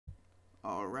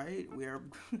Alright, we are.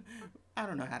 I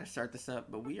don't know how to start this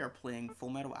up, but we are playing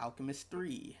Fullmetal Alchemist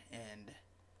 3. And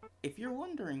if you're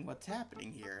wondering what's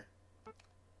happening here,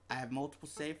 I have multiple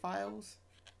save files.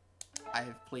 I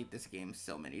have played this game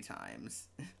so many times.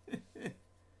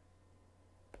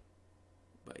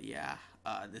 But yeah,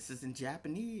 this is in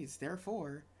Japanese,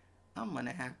 therefore, I'm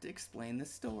gonna have to explain the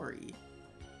story.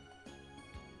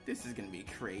 This is gonna be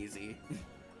crazy.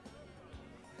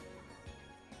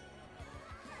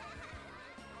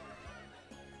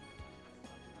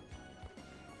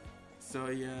 So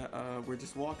yeah, we're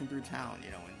just walking through town,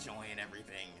 you know, enjoying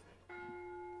everything.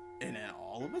 And then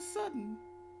all of a sudden,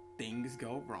 things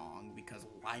go wrong, because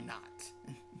why not?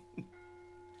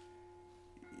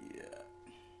 Yeah.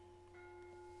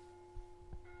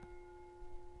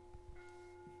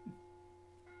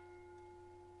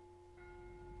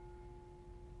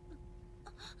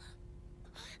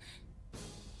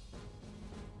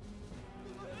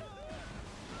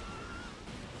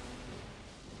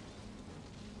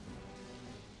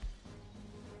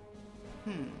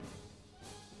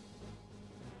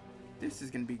 This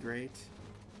is gonna be great.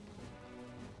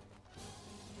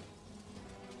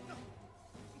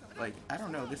 Like, I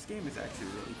don't know, this game is actually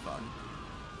really fun.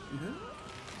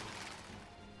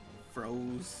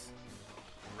 Froze.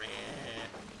 Red.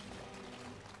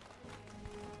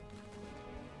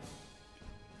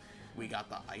 We got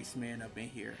the Iceman up in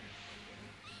here.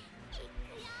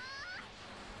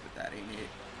 But that ain't it.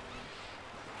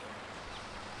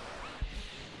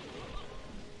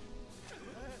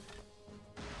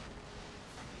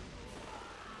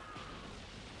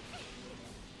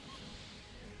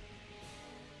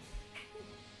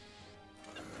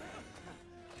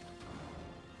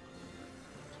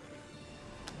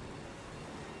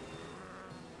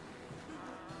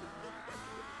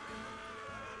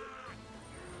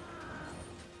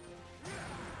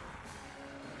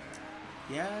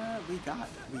 Yeah, we got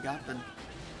the...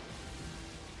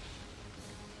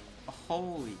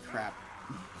 Holy crap.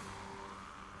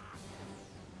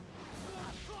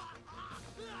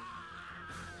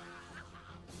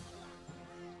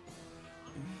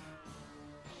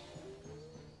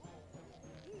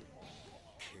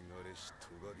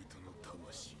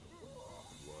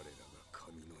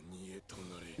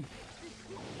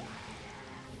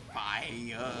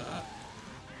 Fire.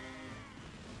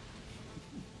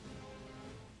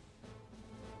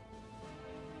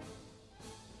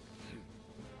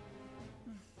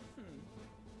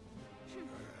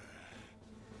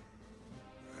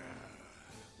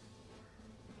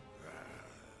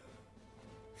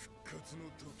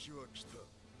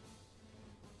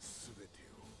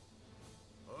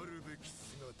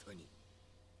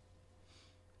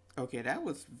 Okay, that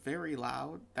was very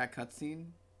loud, that cutscene.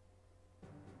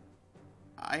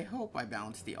 I hope I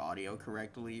balanced the audio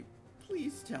correctly.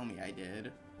 Please tell me I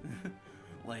did.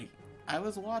 Like, I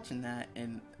was watching that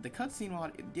and the cutscene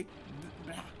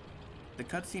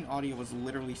audio was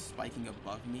literally spiking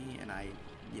above me, and I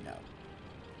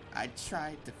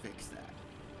tried to fix that.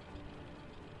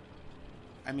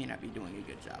 I may not be doing a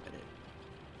good job at it.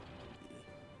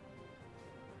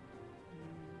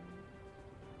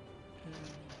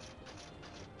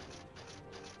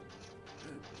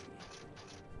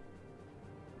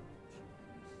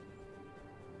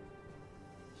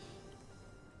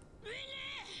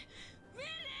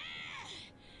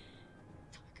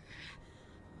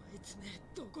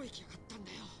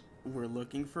 We're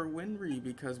looking for Winry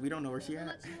because we don't know where she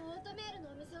at.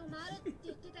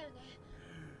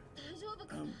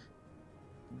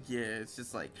 Yeah, it's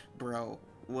just like, bro,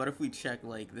 what if we check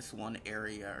like this one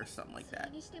area or something like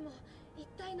that?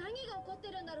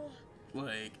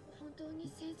 Like,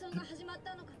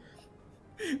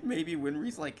 maybe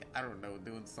Winry's like, I don't know,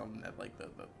 doing something at like the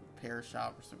repair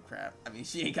shop or some crap. I mean,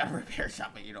 she ain't got a repair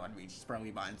shop, but you know what I mean. She's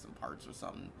probably buying some parts or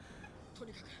something.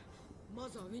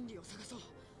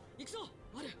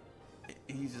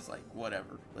 He's just like,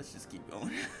 whatever, let's just keep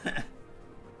going.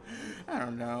 I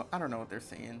don't know what they're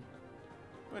saying,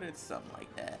 but it's something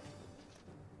like that.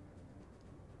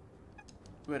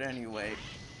 But anyway,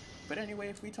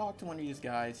 if we talk to one of these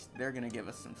guys, they're gonna give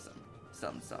us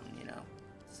something, you know.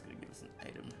 It's gonna give us an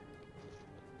item.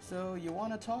 So you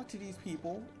want to talk to these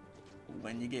people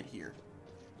when you get here.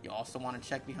 You also want to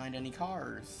check behind any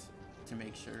cars to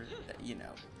make sure that, you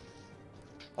know.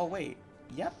 Oh wait,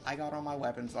 yep, I got all my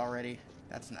weapons already.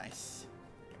 That's nice.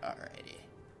 Alrighty.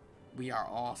 We are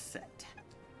all set.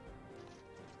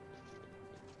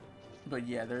 But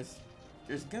yeah, there's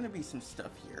gonna be some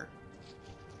stuff here.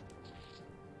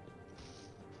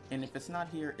 And if it's not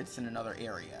here, it's in another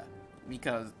area.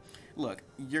 Because, look,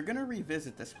 you're gonna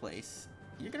revisit this place.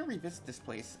 you're gonna revisit this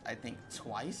place, I think,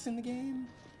 twice in the game,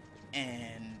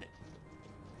 and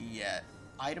yeah,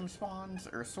 item spawns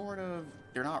are sort of,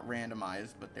 they're not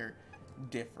randomized, but they're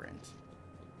different.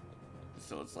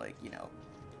 So it's like, you know,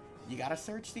 you gotta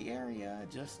search the area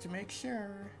just to make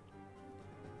sure.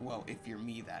 Well, if you're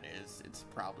me, that is, it's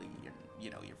probably your,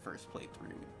 you know, your first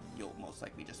playthrough. You'll most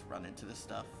likely just run into this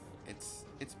stuff. It's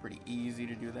pretty easy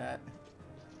to do that.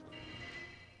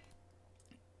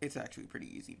 It's actually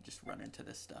pretty easy to just run into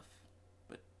this stuff.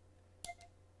 But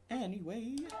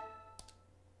anyway,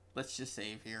 let's just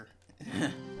save here,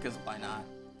 because why not?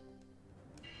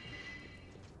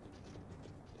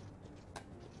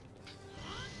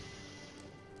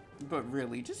 But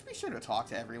really, just be sure to talk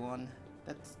to everyone.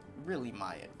 That's really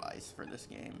my advice for this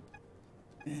game.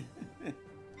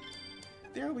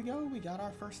 There we go, we got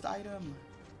our first item.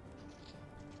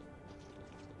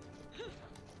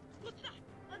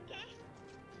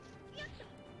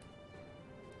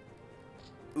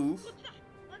 Oof.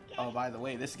 Oh, by the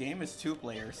way, this game is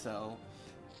 2-player, so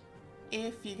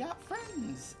if you got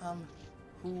friends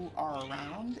who are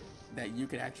around that you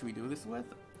could actually do this with,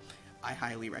 I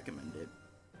highly recommend it.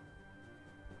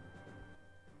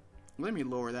 Let me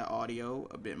lower that audio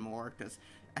a bit more, because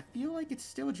I feel like it's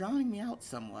still drowning me out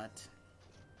somewhat.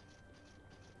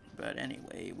 But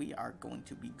anyway, we are going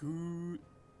to be good.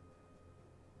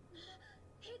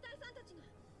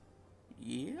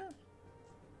 Yeah.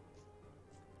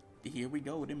 Here we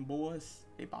go, them boys.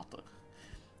 They about to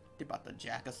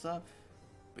jack us up.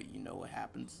 But you know what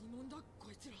happens.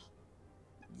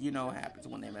 You know what happens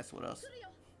when they mess with us.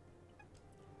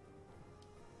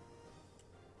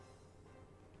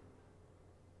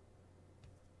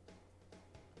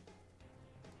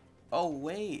 Oh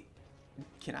wait,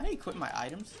 can I equip my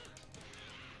items?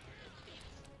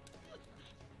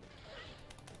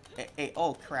 Hey,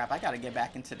 oh crap, I gotta get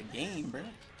back into the game, bro.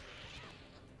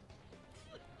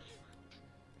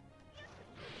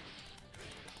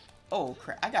 Oh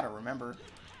crap, I gotta remember.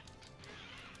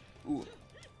 Ooh.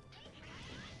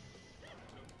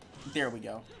 There we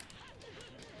go.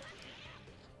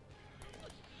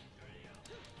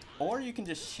 Or you can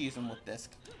just cheese them with this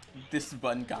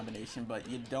button combination, but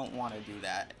you don't want to do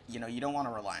that. You know, you don't want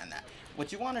to rely on that.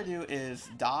 What you want to do is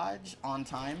dodge on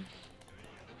time,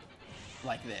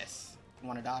 like this. You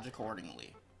want to dodge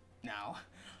accordingly. Now,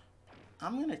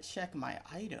 I'm going to check my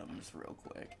items real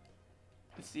quick.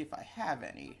 Let's see if I have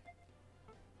any.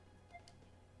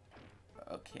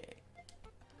 Okay.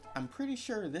 I'm pretty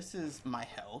sure this is my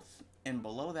health, and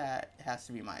below that has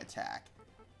to be my attack.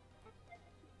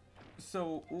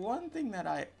 So, one thing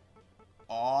that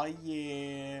oh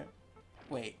yeah.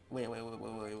 Wait.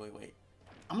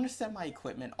 I'm gonna set my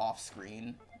equipment off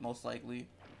screen, most likely.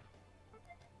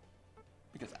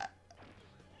 Because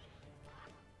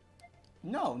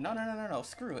No.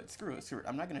 Screw it.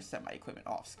 I'm not gonna set my equipment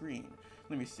off screen.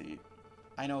 Let me see.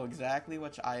 I know exactly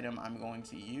which item I'm going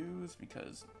to use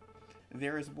because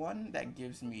there is one that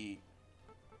gives me,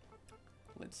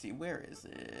 let's see, where is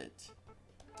it?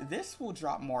 This will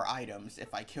drop more items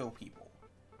if I kill people.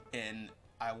 And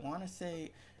I want to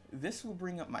say this will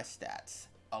bring up my stats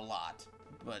a lot,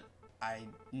 but I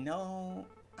know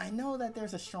that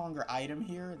there's a stronger item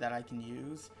here that I can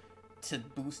use to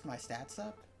boost my stats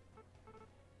up.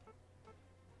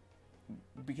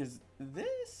 Because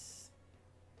this,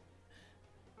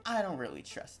 I don't really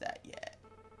trust that yet.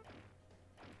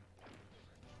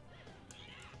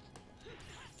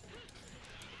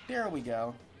 There we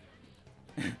go.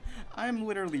 I'm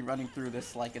literally running through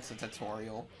this like it's a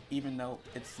tutorial, even though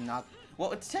it's not.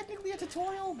 Well, it's technically a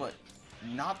tutorial, but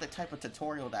not the type of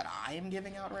tutorial that I am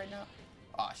giving out right now.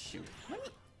 Aw, shoot.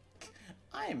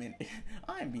 I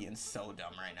am being so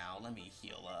dumb right now. Let me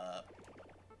heal up.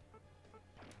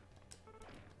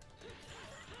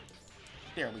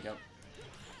 There we go.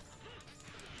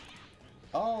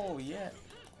 Oh, yeah.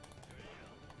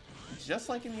 Just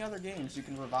like in the other games, you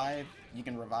can revive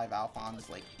Alphonse,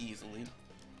 like, easily.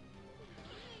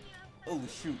 Oh,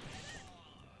 shoot.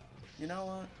 You know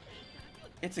what?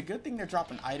 It's a good thing they're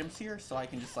dropping items here, so I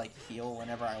can just, like, heal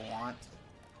whenever I want.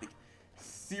 Like,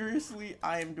 seriously,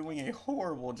 I am doing a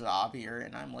horrible job here,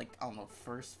 and I'm, like, on the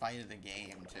first fight of the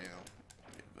game, too.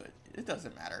 But it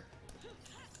doesn't matter.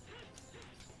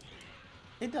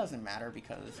 It doesn't matter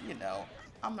because, you know,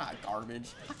 I'm not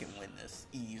garbage. I can win this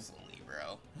easily,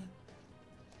 bro.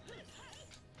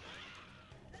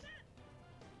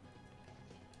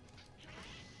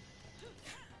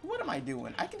 What am I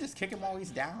doing? I can just kick him while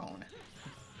he's down.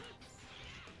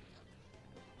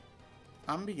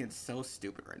 I'm being so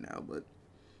stupid right now, but...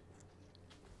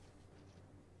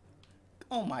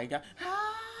 Oh my god.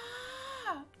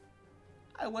 Ah!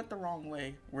 I went the wrong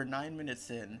way. We're 9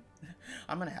 minutes in.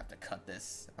 I'm gonna have to cut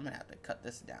this. I'm gonna have to cut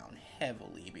this down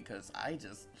heavily because I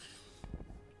just...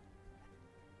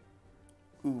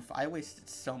 Oof, I wasted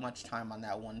so much time on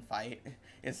that one fight.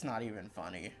 It's not even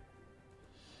funny.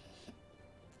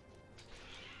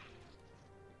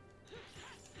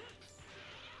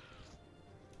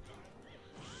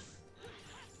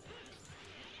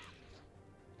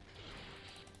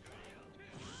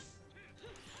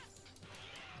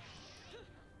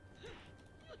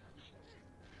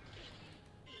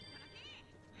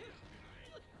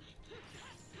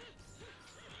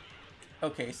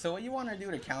 Okay, so what you want to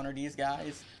do to counter these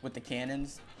guys with the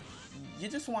cannons, you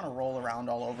just want to roll around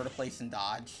all over the place and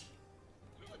dodge.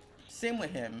 Same with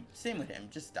him,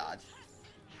 just dodge.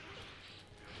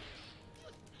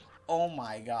 Oh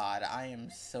my god, I am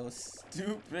so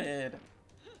stupid.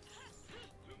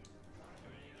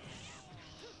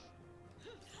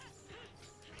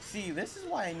 See, this is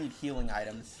why I need healing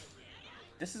items.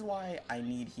 This is why I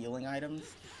need healing items.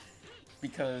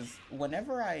 Because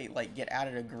whenever I, like, get out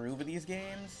of the groove of these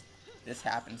games, this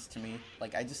happens to me.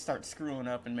 Like, I just start screwing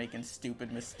up and making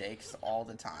stupid mistakes all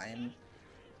the time.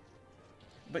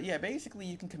 But yeah, basically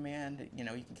you can command, you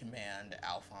can command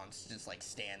Alphonse to just, like,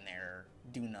 stand there,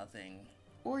 do nothing.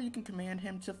 Or you can command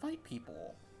him to fight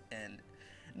people. And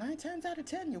 9 times out of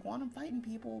 10, you want him fighting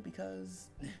people because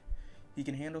he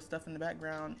can handle stuff in the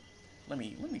background. Let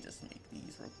me just make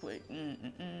these real quick.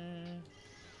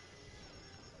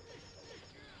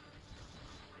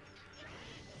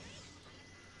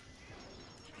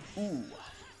 Ooh.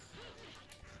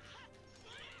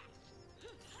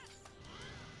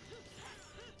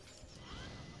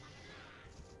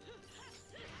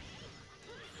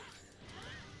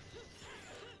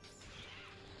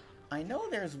 I know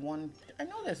there's one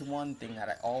thing that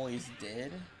I always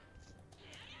did.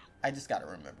 I just gotta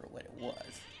remember what it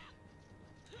was.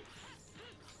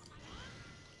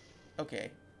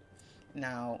 Okay.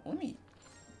 Now,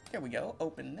 there we go.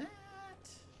 Open that.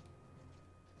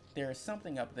 There's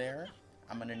something up there.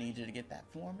 I'm gonna need you to get that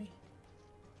for me.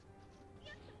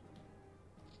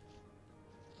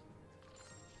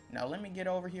 Now let me get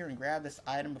over here and grab this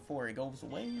item before it goes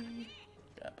away.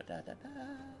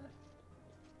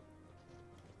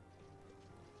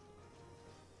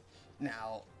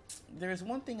 Now, there's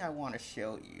one thing I want to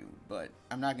show you, but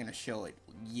I'm not gonna show it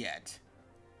yet.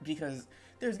 Because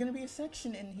there's gonna be a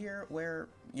section in here where,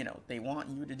 they want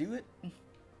you to do it.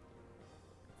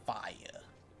 Fire.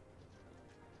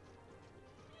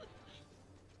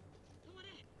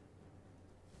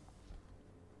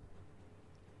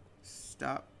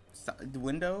 Stop.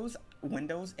 Windows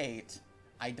 8.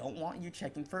 I don't want you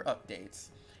checking for updates.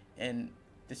 And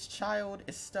this child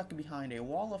is stuck behind a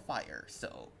wall of fire,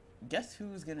 so guess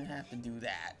who's gonna have to do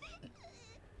that?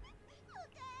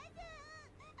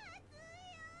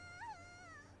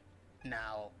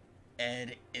 Now,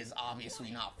 Ed is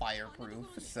obviously not fireproof,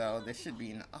 so this should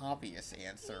be an obvious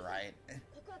answer, right?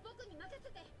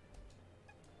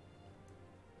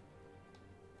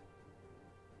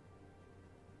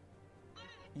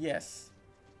 Yes,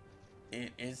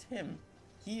 it is him.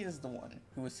 He is the one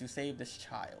who is to save this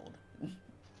child.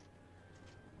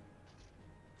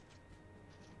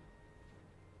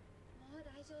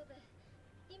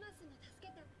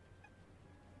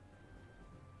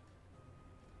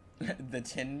 The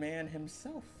Tin Man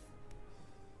himself.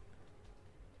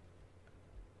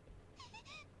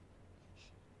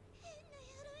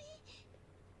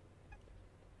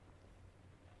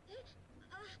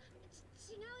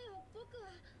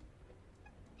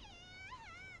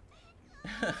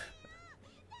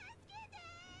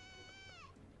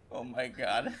 Oh my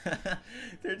god.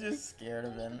 They're just scared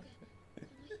of him.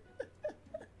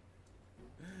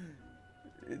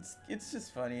 It's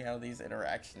just funny how these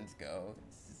interactions go.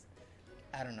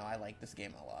 I don't know, I like this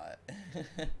game a lot.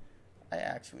 I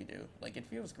actually do. Like, it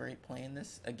feels great playing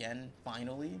this again,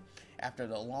 finally, after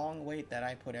the long wait that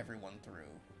I put everyone through.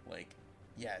 Like,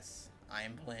 yes, I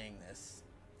am playing this,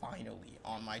 finally,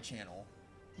 on my channel.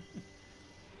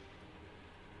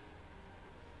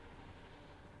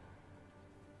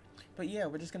 But yeah,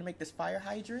 we're just gonna make this fire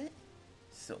hydrant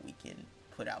so we can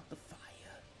put out the fire.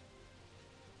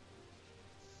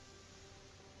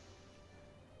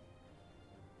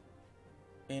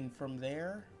 And from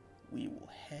there, we will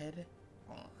head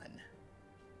on.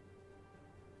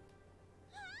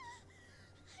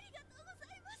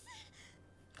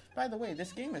 By the way,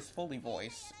 this game is fully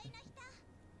voiced.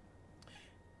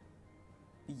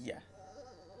 Yeah.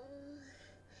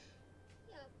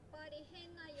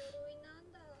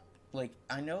 Like,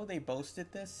 I know they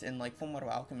boasted this in, like, Fullmetal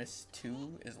Alchemist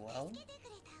 2 as well,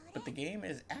 but the game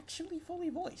is actually fully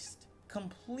voiced.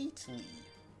 completely.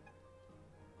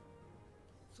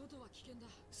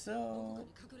 So,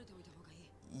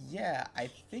 yeah, I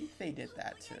think they did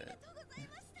that to...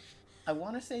 I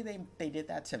want to say they did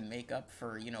that to make up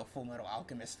for, you know, Fullmetal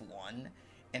Alchemist 1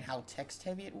 and how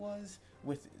text-heavy it was,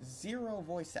 with zero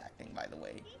voice acting, by the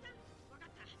way.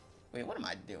 Wait, what am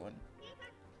I doing?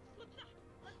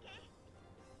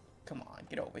 Come on,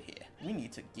 get over here. We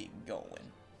need to get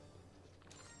going.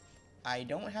 I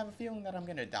don't have a feeling that I'm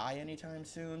gonna die anytime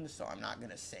soon, so I'm not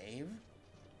gonna save.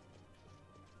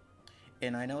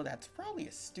 And I know that's probably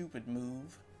a stupid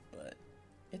move, but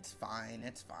it's fine,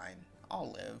 it's fine.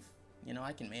 I'll live. You know,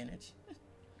 I can manage.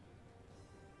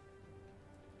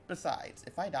 Besides,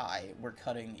 if I die, we're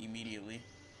cutting immediately.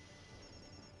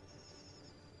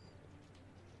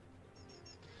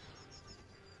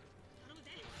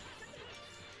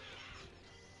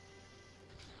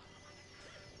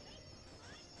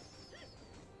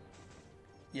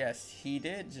 Yes, he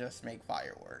did just make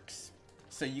fireworks.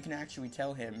 So you can actually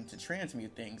tell him to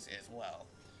transmute things as well.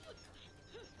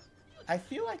 I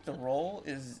feel like the roll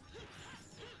is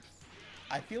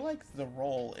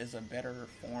a better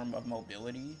form of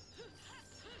mobility.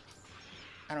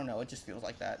 I don't know, it just feels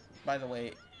like that. By the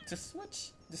way, to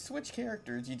switch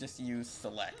characters, you just use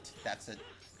select. That's it.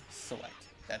 Select.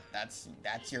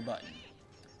 That's your button.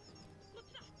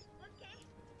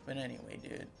 But anyway,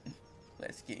 dude,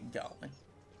 let's get going.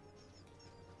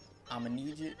 I'ma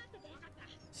need you.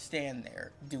 Stand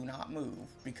there. Do not move,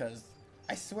 because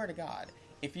I swear to God,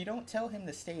 if you don't tell him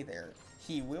to stay there,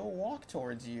 he will walk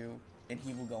towards you and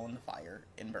he will go in the fire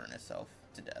and burn himself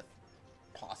to death.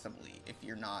 Possibly, if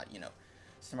you're not, you know,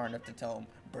 smart enough to tell him,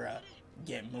 bruh,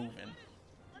 get moving.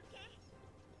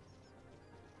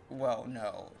 Well,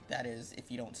 no, that is if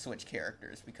you don't switch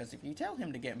characters, because if you tell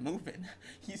him to get moving,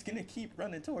 he's gonna keep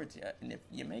running towards you, and if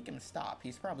you make him stop,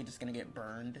 he's probably just gonna get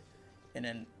burned and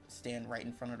then stand right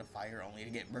in front of the fire only to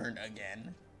get burned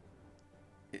again.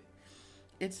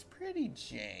 It's pretty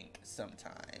jank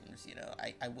sometimes, you know,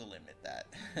 I will admit that.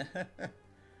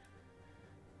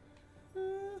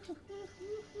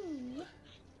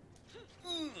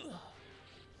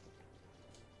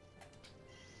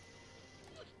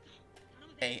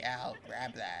 Hey, Al,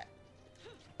 grab that.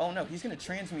 Oh no, he's gonna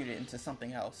transmute it into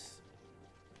something else.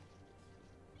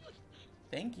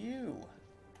 Thank you.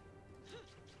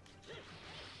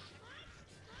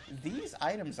 These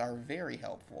items are very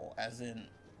helpful, as in,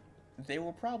 they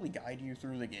will probably guide you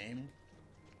through the game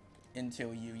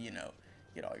until you, you know,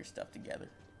 get all your stuff together.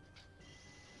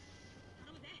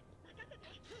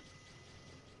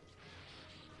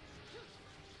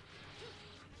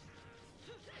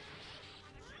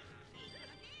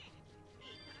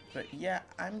 But yeah,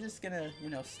 I'm just gonna, you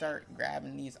know, start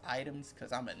grabbing these items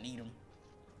because I'm gonna need them.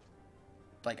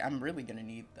 Like, I'm really gonna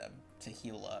need them to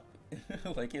heal up.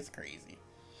 Like, it's crazy.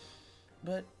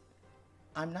 But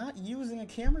I'm not using a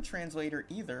camera translator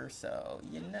either, so,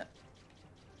 you know.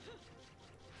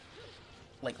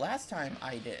 Like, last time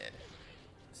I did.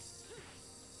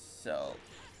 So,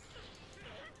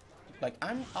 like,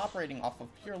 I'm operating off of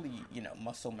purely, you know,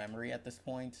 muscle memory at this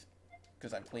point.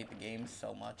 Because I've played the game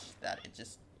so much that it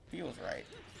just feels right.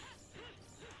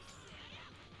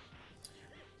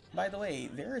 By the way,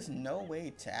 there is no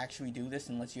way to actually do this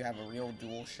unless you have a real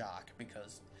dual shock,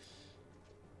 because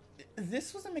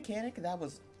this was a mechanic that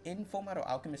was in Fullmetal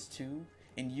Alchemist 2,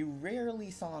 and you rarely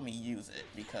saw me use it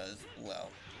because, well,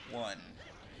 one,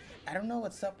 I don't know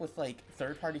what's up with, like,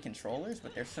 third-party controllers,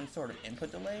 but there's some sort of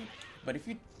input delay. But if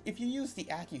you use the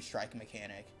AccuStrike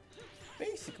mechanic,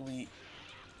 basically,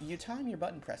 you time your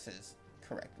button presses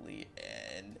correctly,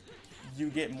 and you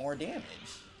get more damage.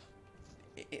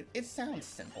 It sounds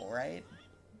simple, right?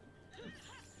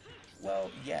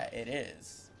 Well, yeah, it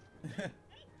is.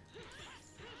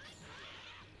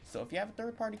 So if you have a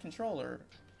third-party controller,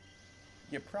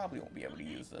 you probably won't be able to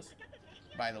use this.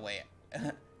 By the way,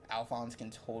 Alphonse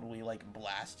can totally, like,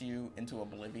 blast you into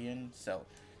oblivion, so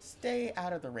stay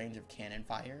out of the range of cannon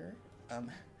fire.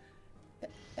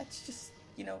 That's just,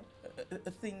 you know,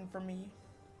 a thing for me.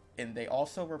 And they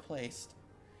also replaced...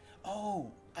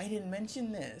 Oh, I didn't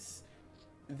mention this.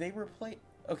 They replaced...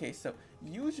 Okay, so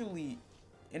usually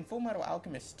in Fullmetal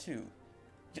Alchemist 2...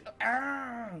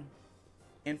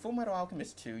 In Fullmetal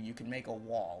Alchemist 2, you can make a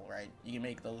wall, right? You can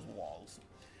make those walls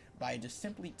by just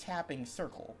simply tapping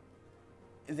circle.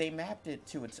 They mapped it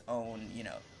to its own, you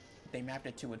know... They mapped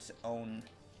it to its own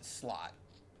slot.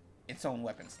 Its own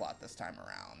weapon slot this time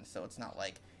around. So it's not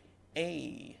like,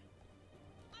 hey...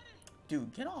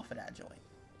 Dude, get off of that joint.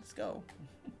 Let's go.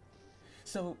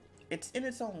 So, it's in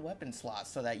its own weapon slot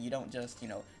so that you don't just, you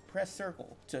know, press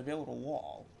circle to build a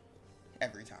wall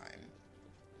every time.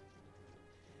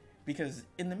 Because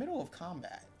in the middle of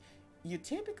combat, you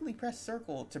typically press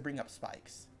circle to bring up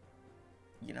spikes.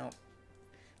 You know?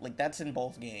 Like, that's in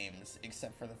both games,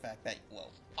 except for the fact that,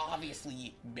 well,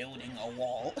 obviously building a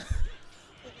wall.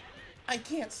 I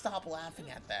can't stop laughing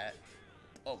at that.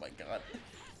 Oh my god.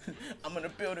 I'm gonna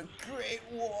build a great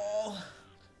wall.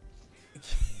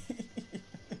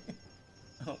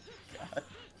 Oh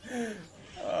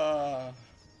god.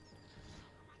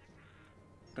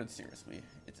 But seriously,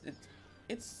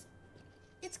 it's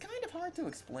kind of hard to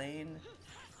explain.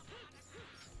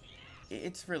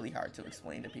 It's really hard to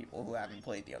explain to people who haven't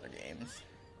played the other games.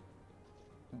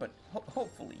 But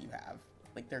hopefully you have.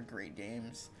 Like, they're great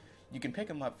games. You can pick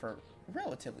them up for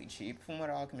relatively cheap.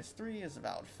 Fullmetal Alchemist 3 is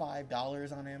about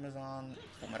 $5 on Amazon.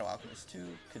 Fullmetal Alchemist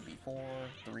 2 could be 4,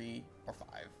 3, or 5.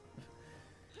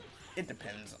 It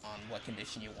depends on what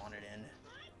condition you want it in.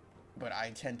 But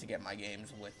I tend to get my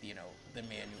games with, you know, the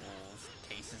manuals,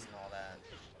 cases, and all that.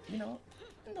 You know,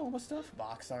 normal stuff,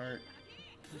 box art,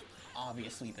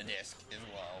 obviously the disc as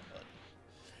well, but,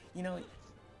 you know,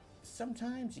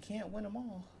 sometimes you can't win them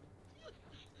all.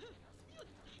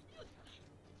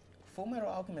 Fullmetal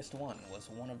Alchemist 1 was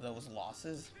one of those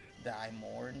losses that I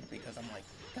mourned because I'm like,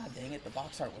 god dang it, the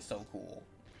box art was so cool.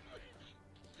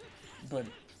 But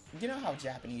you know how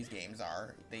Japanese games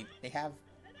are, they have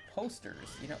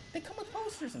posters, you know, they come with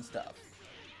posters and stuff.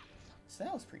 So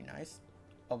that was pretty nice.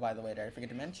 Oh, by the way, did I forget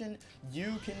to mention,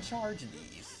 you can charge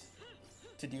these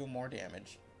to deal more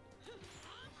damage.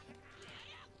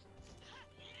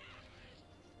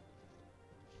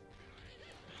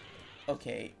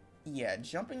 Okay, yeah,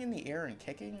 jumping in the air and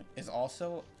kicking is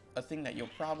also a thing that you'll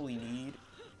probably need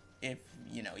if,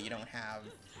 you know, you don't have,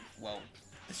 well,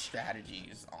 the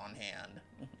strategies on hand,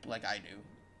 like I do.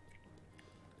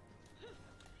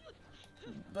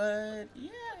 But,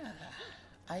 yeah,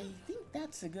 I think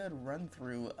that's a good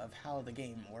run-through of how the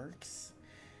game works.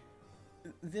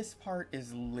 This part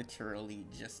is literally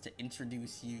just to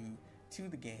introduce you to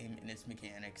the game and its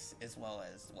mechanics, as well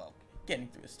as, well, getting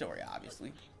through the story,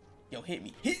 obviously. Yo, hit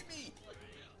me! Hit me!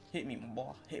 Hit me,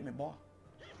 boy. Hit me, boy.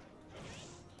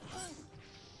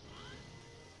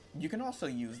 You can also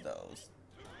use those.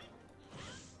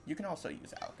 You can also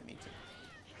use alchemy, too.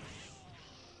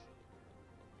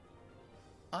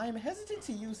 I'm hesitant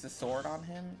to use the sword on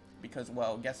him, because,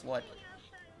 well, guess what?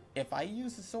 If I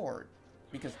use the sword,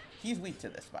 because he's weak to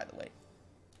this, by the way.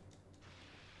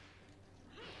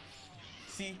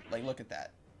 See? Like, look at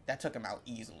that. That took him out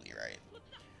easily, right?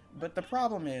 But the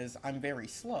problem is, I'm very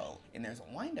slow, and there's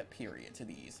a wind-up period to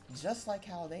these, just like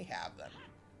how they have them.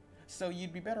 So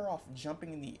you'd be better off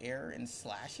jumping in the air and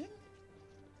slashing?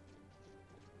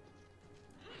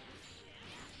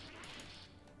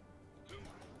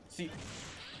 See?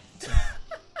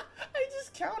 I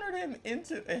just countered him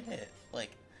into a hit.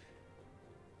 Like,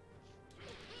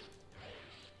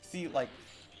 see, like,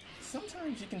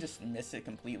 sometimes you can just miss it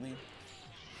completely.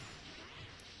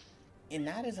 And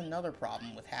that is another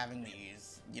problem with having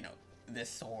these, you know, this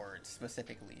sword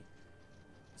specifically.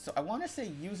 So I want to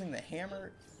say using the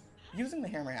hammer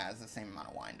has the same amount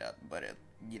of wind-up, but it,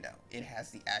 you know, it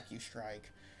has the Accu Strike.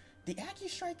 The Accu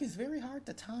Strike is very hard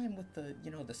to time with the,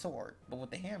 you know, the sword, but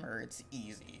with the hammer, it's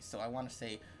easy. So I want to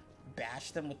say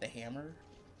bash them with the hammer.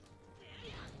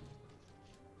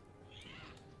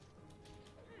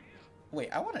 Wait,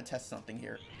 I want to test something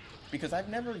here, because I've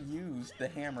never used the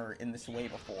hammer in this way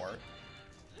before.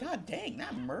 God dang,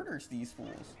 that murders these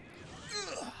fools.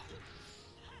 Ugh.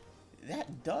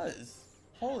 That does.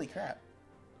 Holy crap.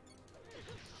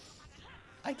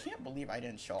 I can't believe I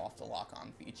didn't show off the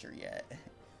lock-on feature yet.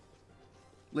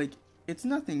 Like, it's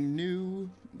nothing new,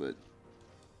 but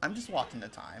I'm just watching the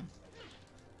time.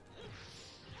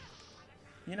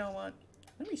 You know what?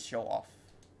 Let me show off.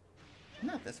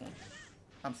 Not this one.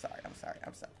 I'm sorry.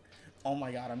 Oh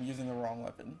my god, I'm using the wrong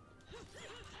weapon.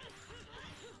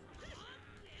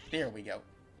 There we go.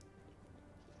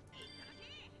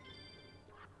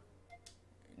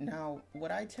 Now,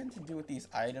 what I tend to do with these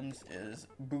items is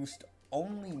boost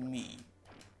only me.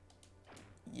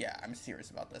 Yeah, I'm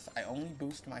serious about this. I only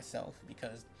boost myself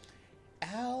because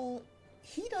Al,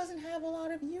 he doesn't have a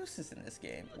lot of uses in this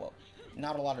game. Well,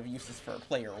 not a lot of uses for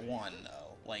player one,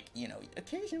 though. Like, you know,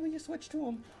 occasionally you switch to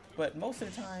him, but most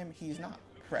of the time he's not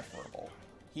preferable.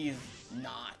 He is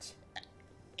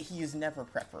never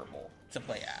preferable to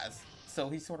play as. So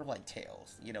he's sort of like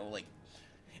Tails, you know, like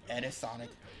Ed is Sonic,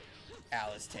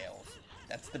 Al is Tails.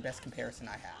 That's the best comparison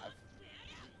I have.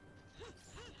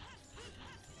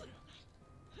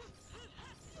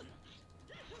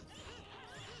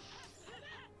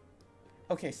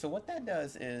 Okay, so what that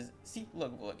does is, see,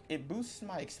 look, it boosts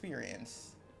my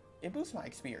experience, it boosts my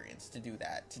experience to do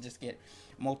that, to just get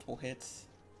multiple hits.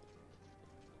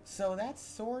 So that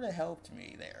sort of helped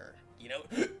me there, you know.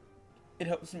 It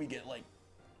helps me get like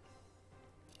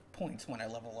points when I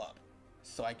level up,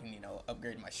 so I can, you know,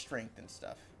 upgrade my strength and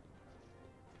stuff.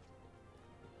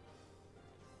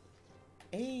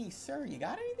 Hey, sir, you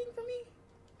got anything for me?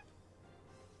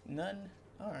 None?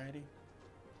 Alrighty.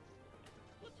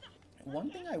 One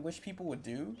thing I wish people would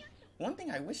do, one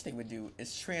thing I wish they would do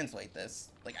is translate this.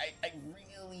 Like, I'd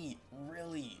really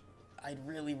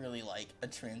like a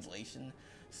translation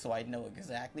so I'd know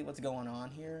exactly what's going on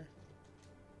here.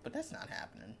 But that's not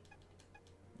happening.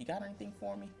 You got anything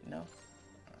for me? No?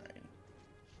 Alright.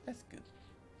 That's good.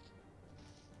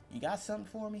 You got something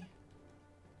for me?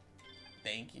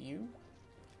 Thank you.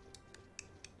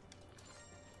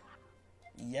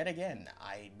 Yet again,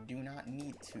 I do not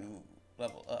need to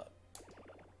level up.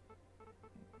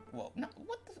 Whoa, no,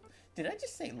 what the? Did I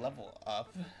just say level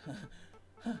up?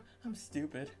 I'm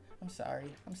stupid. I'm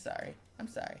sorry. I'm sorry. I'm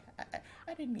sorry.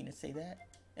 I didn't mean to say that.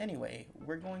 Anyway,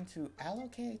 we're going to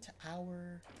allocate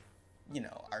our, you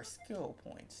know, our skill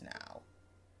points now.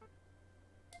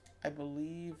 I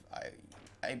believe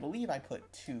I put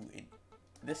 2 in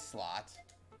this slot.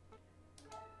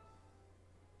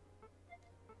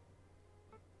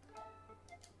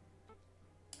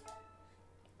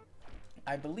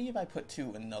 I believe I put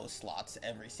 2 in those slots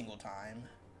every single time.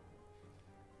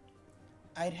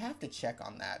 I'd have to check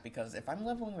on that, because if I'm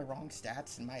leveling the wrong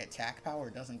stats and my attack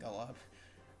power doesn't go up,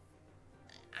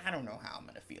 I don't know how I'm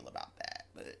gonna feel about that.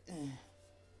 But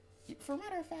for a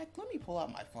matter of fact, let me pull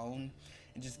out my phone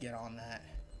and just get on that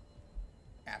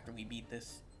after we beat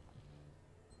this.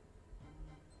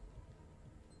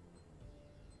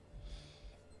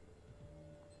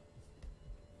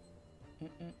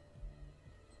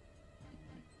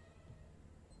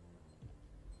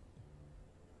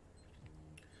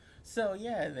 So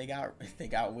yeah, they got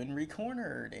Winry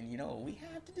cornered, and you know what we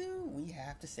have to do? We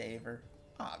have to save her,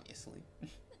 obviously.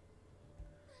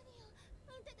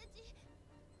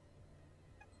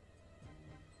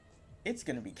 It's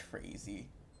gonna be crazy.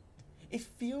 It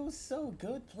feels so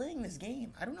good playing this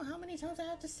game. I don't know how many times I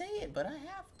have to say it, but I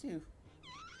have to.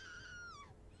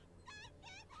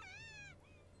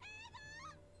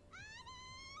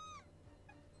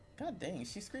 God dang,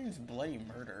 she screams bloody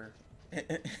murder.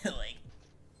 Like,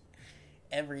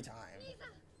 every time.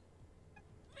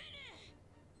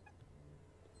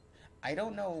 I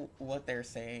don't know what they're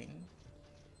saying.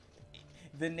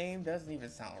 The name doesn't even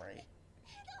sound right.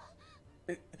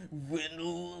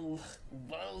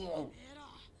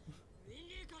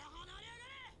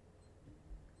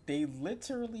 They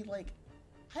literally, like,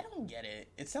 I don't get it.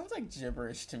 It sounds like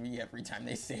gibberish to me every time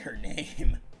they say her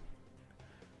name.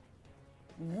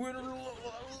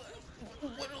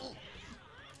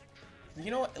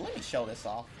 You know what? Let me show this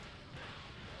off.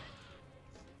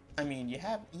 I mean,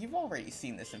 you've already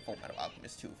seen this in Fullmetal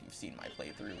Alchemist 2 if you've seen my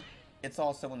playthrough. It's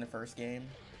also in the first game.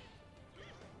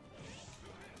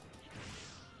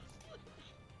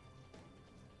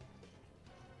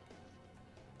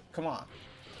 Come on.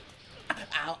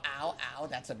 Ow, ow, ow.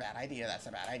 That's a bad idea. That's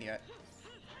a bad idea.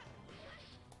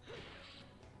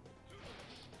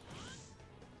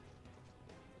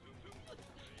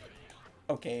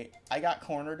 Okay, I got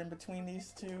cornered in between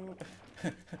these two.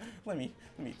 let me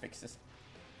fix this.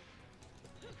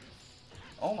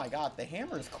 Oh my god, the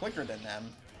hammer is quicker than them.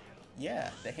 Yeah,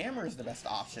 the hammer is the best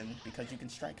option because you can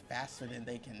strike faster than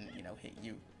they can, you know, hit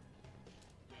you.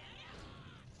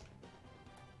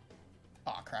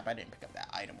 Aw, oh, crap, I didn't pick up that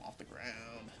item off the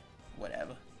ground.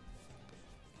 Whatever.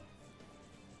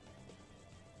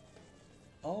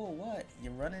 Oh, what?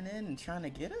 You're running in and trying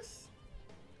to get us?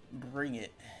 Bring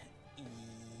it. Yeah.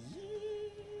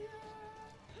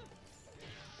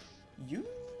 You?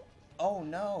 Oh,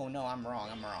 no, no, I'm wrong,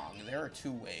 I'm wrong. There are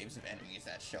 2 waves of enemies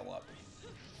that show up.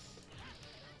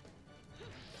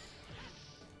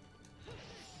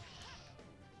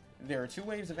 There are 2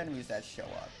 waves of enemies that show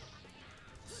up.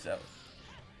 So...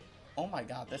 Oh my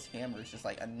god, this hammer is just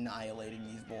like annihilating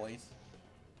these boys.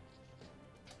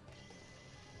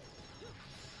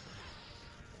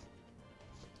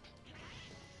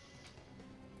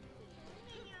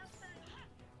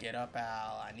 Get up,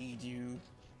 Al. I need you.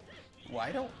 Well,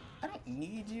 I don't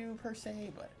need you per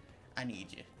se, but I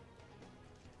need you.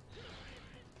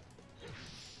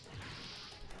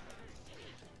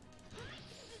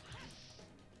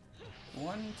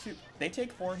 One, two. They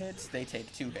take 4 hits. They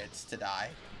take 2 hits to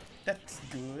die. That's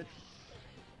good.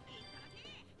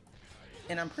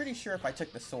 And I'm pretty sure if I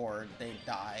took the sword, they'd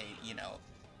die, you know,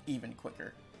 even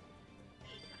quicker.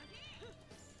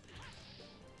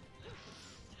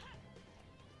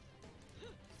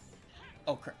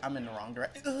 Oh crap, I'm in the wrong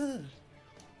direction.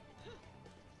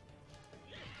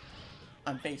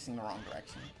 I'm facing the wrong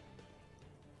direction.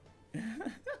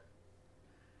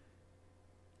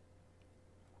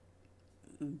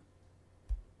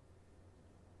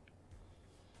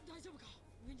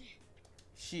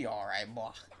 She alright,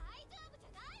 boy.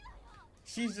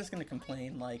 She's just gonna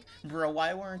complain like, bro,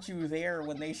 why weren't you there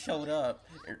when they showed up?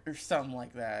 Or something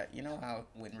like that. You know how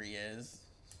Winry is.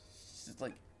 She's just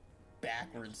like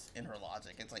backwards in her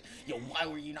logic. It's like, yo, why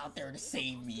were you not there to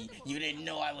save me? You didn't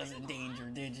know I was in danger,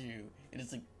 did you? And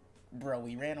it's like, bro,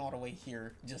 we ran all the way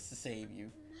here just to save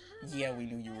you. Yeah, we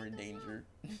knew you were in danger.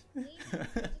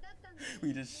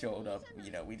 We just showed up,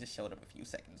 you know, we just showed up a few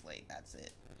seconds late. That's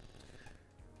it.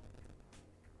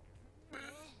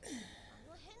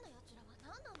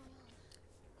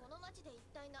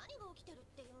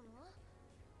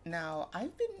 Now,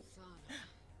 I've been...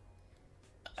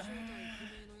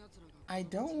 I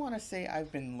don't want to say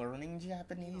I've been learning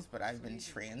Japanese, but I've been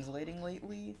translating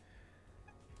lately.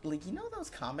 Like, you know those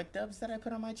comic dubs that I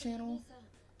put on my channel?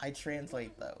 I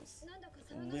translate those.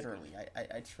 Literally,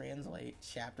 I translate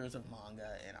chapters of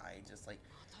manga and I just, like,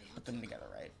 put them together,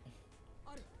 right?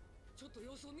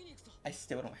 I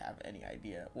still don't have any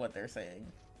idea what they're saying.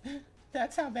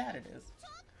 That's how bad it is.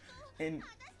 And,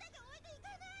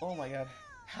 oh my god.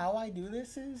 How I do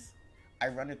this is, I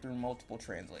run it through multiple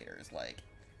translators, like,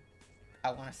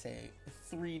 I want to say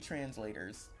 3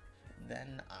 translators,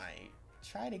 then I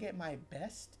try to get my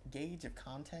best gauge of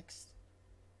context.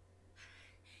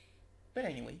 But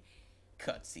anyway,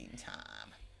 cutscene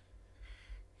time.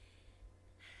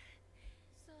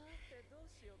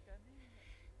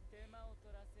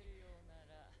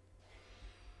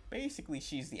 Basically,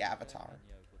 she's the Avatar.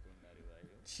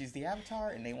 She's the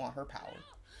Avatar and they want her power.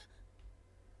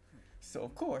 So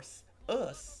of course,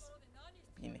 us,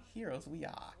 being the heroes we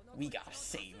are, we gotta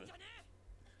save her.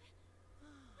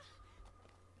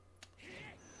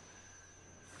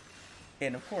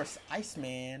 And of course,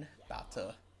 Iceman about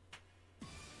to...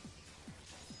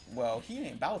 Well, he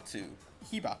ain't about to.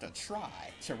 He about to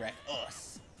try to wreck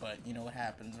us. But you know what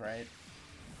happens, right?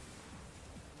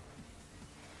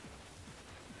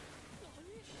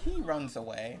 He runs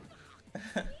away.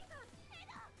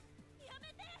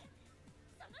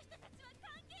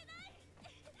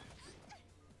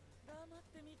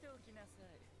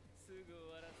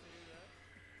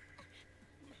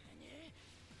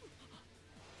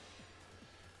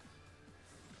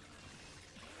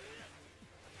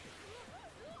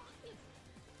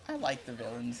 I like the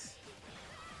villains.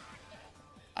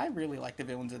 I really like the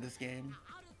villains of this game.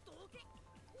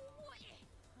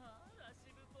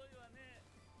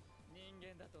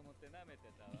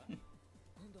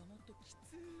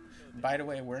 By the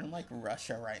way, we're in like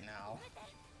Russia right now.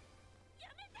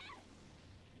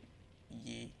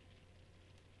 Yeah.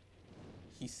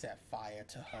 He set fire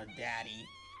to her daddy.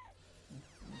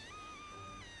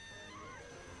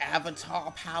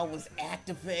 Avatar powers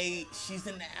activate. She's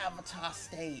in the Avatar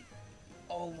state.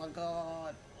 Oh my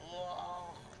god.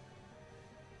 Oh.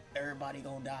 Everybody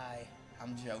gonna die.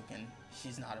 I'm joking.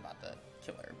 She's not about to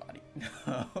kill everybody.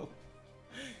 No.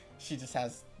 She just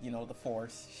has, you know, the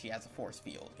force. She has a force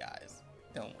field, guys.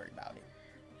 Don't worry about it.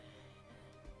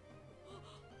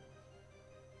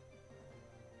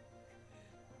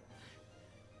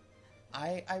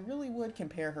 I really would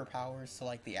compare her powers to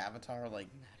like the Avatar. Like,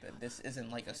 this isn't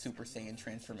like a Super Saiyan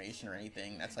transformation or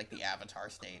anything. That's like the Avatar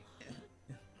state.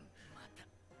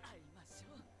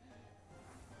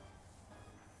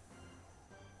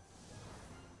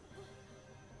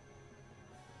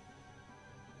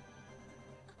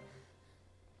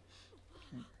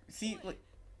 See, like,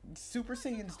 Super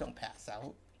Saiyans don't pass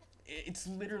out. It's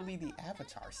literally the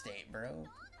Avatar state, bro.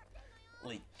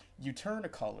 Like, you turn a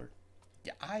color,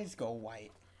 your eyes go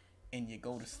white, and you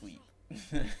go to sleep.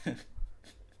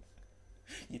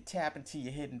 You tap into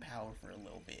your hidden power for a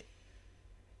little bit.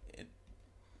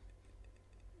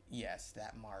 Yes,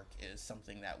 that mark is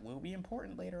something that will be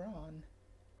important later on.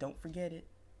 Don't forget it.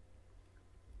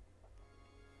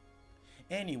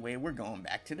 Anyway, we're going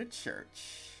back to the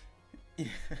church.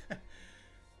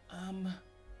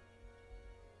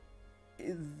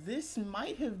 This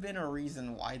might have been a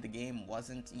reason why the game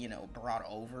wasn't, you know, brought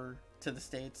over to the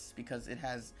States, because it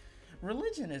has...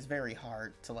 Religion is very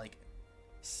hard to, like,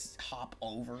 hop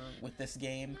over with this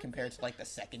game compared to, like, the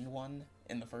second one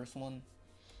and the first one.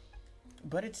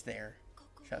 But it's there.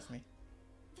 Trust me.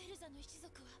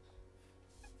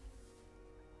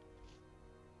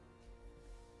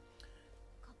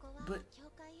 But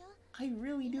I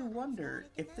really do wonder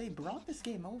if they brought this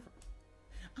game over.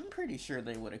 I'm pretty sure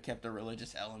they would have kept the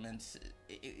religious elements.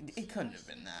 It couldn't have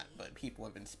been that, but people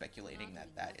have been speculating that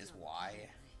that is why.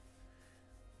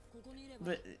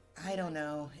 But I don't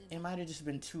know. It might have just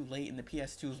been too late in the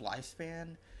PS2's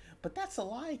lifespan. But that's a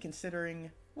lie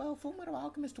considering, well, Fullmetal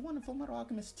Alchemist 1 and Fullmetal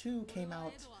Alchemist 2 came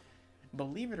out,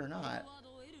 believe it or not,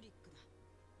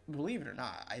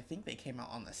 I think they came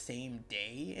out on the same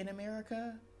day in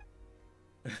America.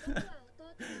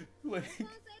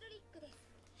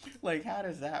 like, how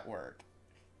does that work?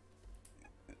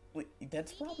 Like,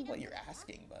 that's probably what you're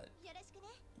asking, but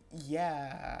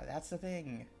yeah, that's the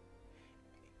thing.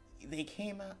 They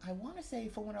came out, I want to say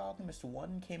Fullmetal Alchemist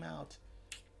 1 came out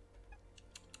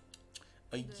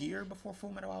a year before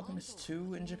Fullmetal Alchemist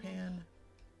 2 in Japan.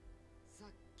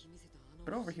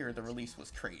 But over here, the release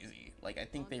was crazy. Like, I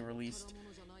think they released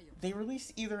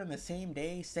either in the same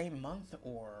day, same month,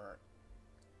 or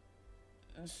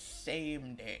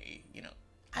same day, you know.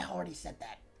 I already said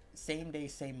that. Same day,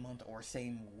 same month, or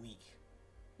same week.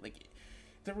 Like,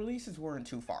 the releases weren't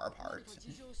too far apart.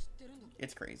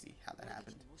 It's crazy how that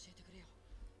happened.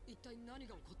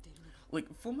 Like,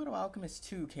 Fullmetal Alchemist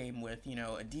 2 came with, you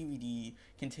know, a DVD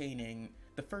containing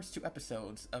the first 2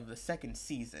 episodes of the second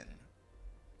season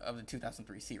of the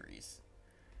 2003 series.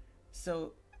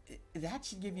 So, that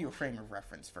should give you a frame of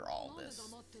reference for all of this.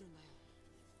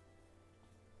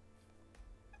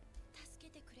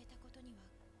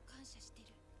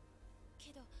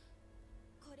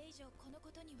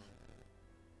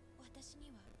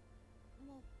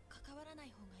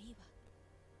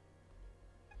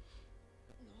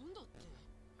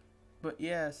 But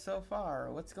yeah, so far,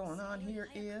 what's going on here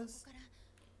is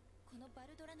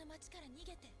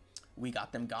we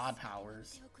got them god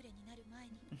powers.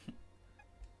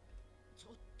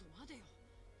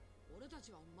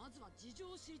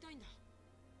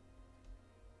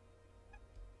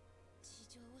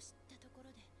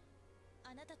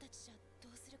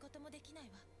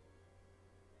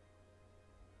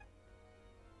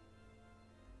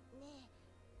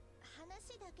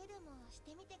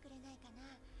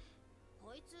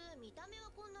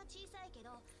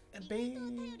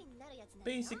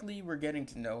 Basically, we're getting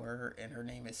to know her, and her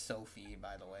name is Sophie,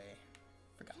 by the way.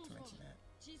 Forgot to mention that.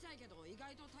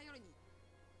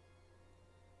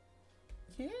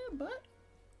 Yeah, but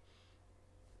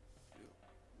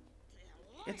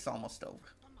it's almost over.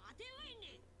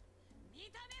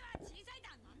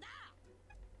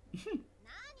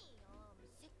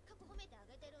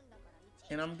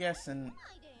 And I'm guessing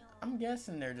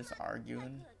they're just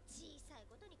arguing.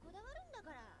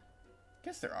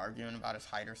 Guess they're arguing about his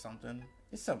height or something.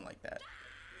 It's something like that.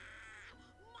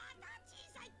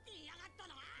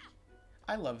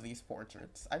 I love these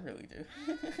portraits. I really do.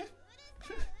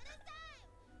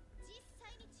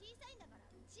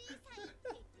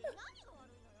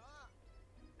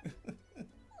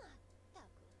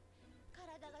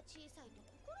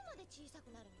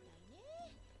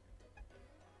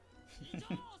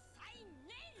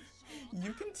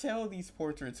 You can tell these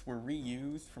portraits were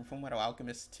reused from Fullmetal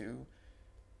Alchemist 2,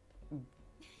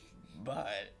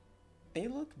 but they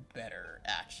look better,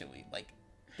 actually. Like,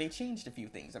 they changed a few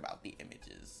things about the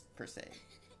images, per se.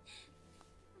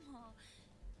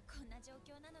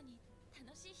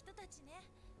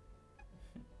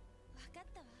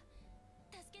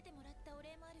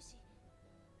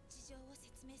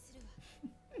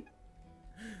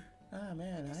 Ah,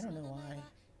 man, I don't know why.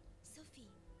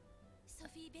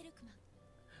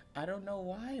 I don't know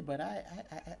why, but I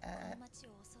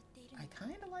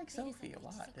kind of like Sophie a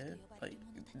lot, dude. Like,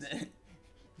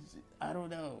 I don't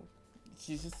know.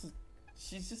 She's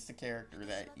just a character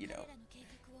that, you know.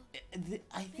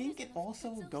 I think it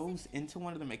also goes into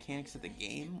one of the mechanics of the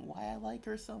game why I like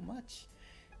her so much,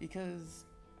 because,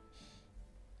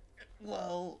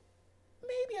 well,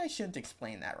 maybe I shouldn't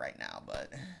explain that right now,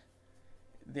 but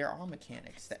there are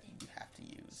mechanics that you have to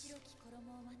use.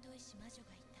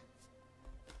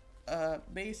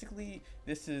 Basically,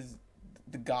 this is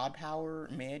the God Power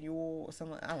Manual or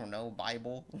something. I don't know,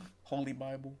 Bible, Holy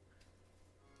Bible.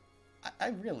 I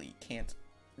really can't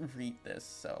read this,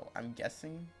 so I'm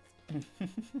guessing.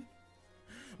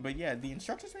 But yeah, the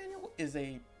instructions manual is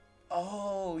a...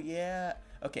 Oh, yeah.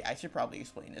 Okay, I should probably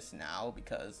explain this now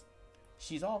because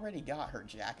she's already got her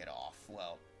jacket off.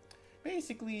 Well,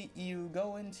 basically, you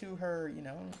go into her, you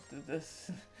know,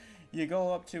 this... You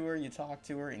go up to her, you talk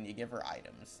to her, and you give her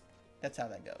items. That's how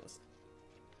that goes.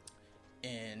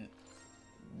 And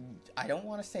I don't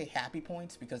want to say happy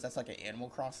points because that's like an Animal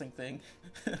Crossing thing.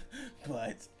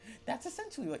 But that's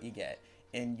essentially what you get.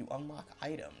 And you unlock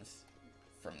items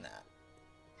from that.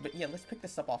 But yeah, let's pick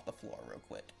this up off the floor real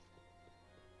quick.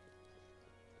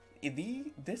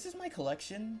 This is my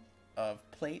collection of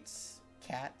plates,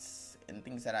 cats, and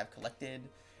things that I've collected,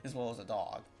 as well as a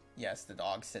dog. Yes, the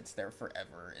dog sits there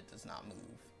forever. It does not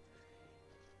move.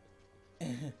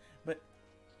 But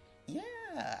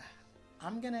yeah,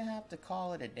 I'm gonna have to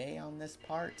call it a day on this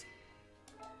part.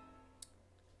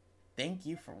 Thank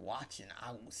you for watching.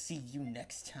 I will see you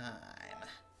next time.